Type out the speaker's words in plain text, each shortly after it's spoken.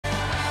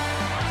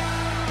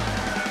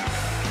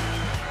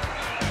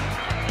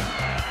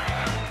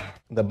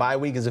The bye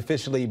week is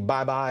officially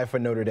bye-bye for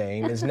Notre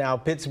Dame. It's now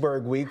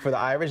Pittsburgh week for the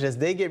Irish as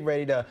they get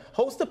ready to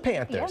host the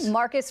Panthers. Yeah,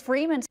 Marcus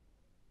Freeman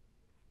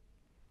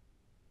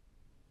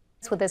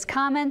with his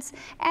comments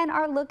and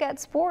our look at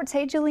sports.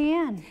 Hey,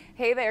 Julianne.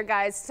 Hey there,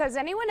 guys. Has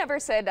anyone ever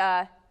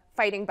said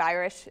fighting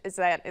Irish? Is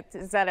that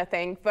a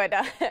thing? But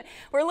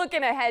we're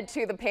looking ahead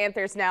to the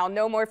Panthers now.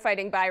 No more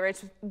fighting Irish.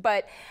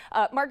 But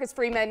Marcus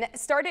Freeman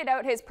started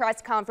out his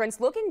press conference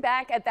looking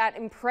back at that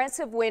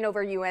impressive win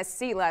over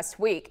USC last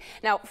week.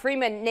 Now,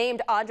 Freeman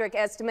named Audric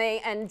Estime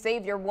and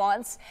Xavier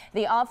Watts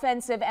the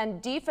offensive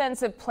and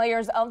defensive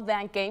players of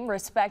that game,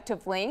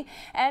 respectively.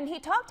 And he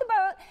talked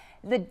about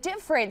the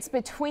difference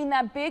between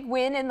that big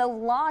win and the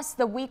loss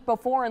the week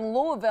before in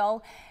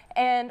Louisville.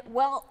 And,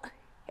 well,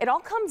 it all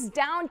comes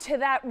down to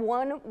that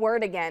one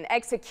word again,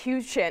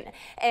 execution,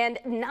 and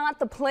not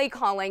the play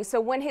calling.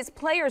 So when his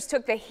players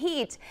took the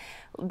heat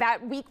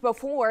that week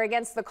before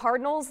against the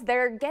Cardinals,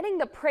 they're getting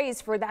the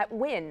praise for that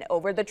win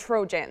over the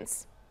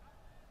Trojans.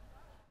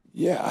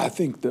 Yeah, I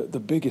think the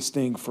biggest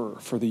thing for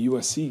the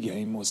USC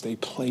game was they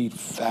played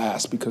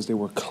fast because they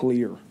were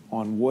clear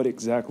on what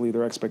exactly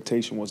their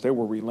expectation was. They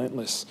were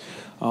relentless.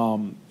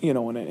 And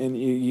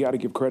you got to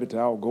give credit to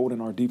Al Golden,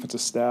 our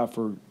defensive staff,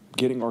 for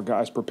getting our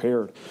guys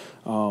prepared.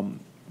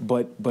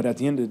 But at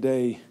the end of the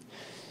day,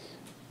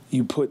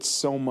 you can put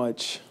so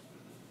much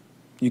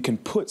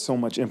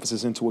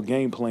emphasis into a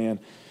game plan,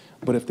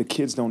 but if the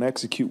kids don't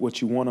execute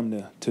what you want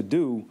them to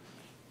do,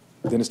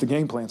 then it's the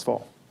game plan's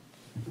fault.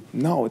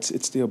 No,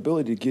 it's the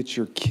ability to get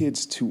your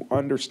kids to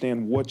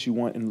understand what you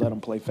want and let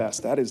them play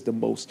fast. That is the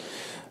most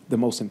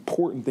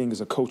important thing as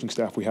a coaching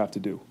staff we have to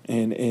do.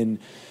 And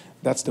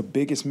that's the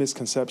biggest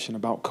misconception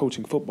about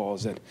coaching football,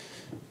 is that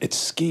it's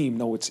scheme.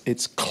 No,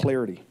 it's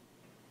clarity.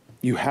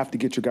 You have to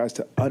get your guys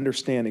to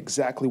understand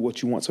exactly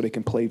what you want so they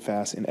can play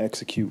fast and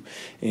execute.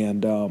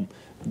 And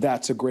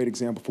that's a great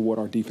example for what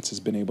our defense has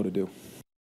been able to do.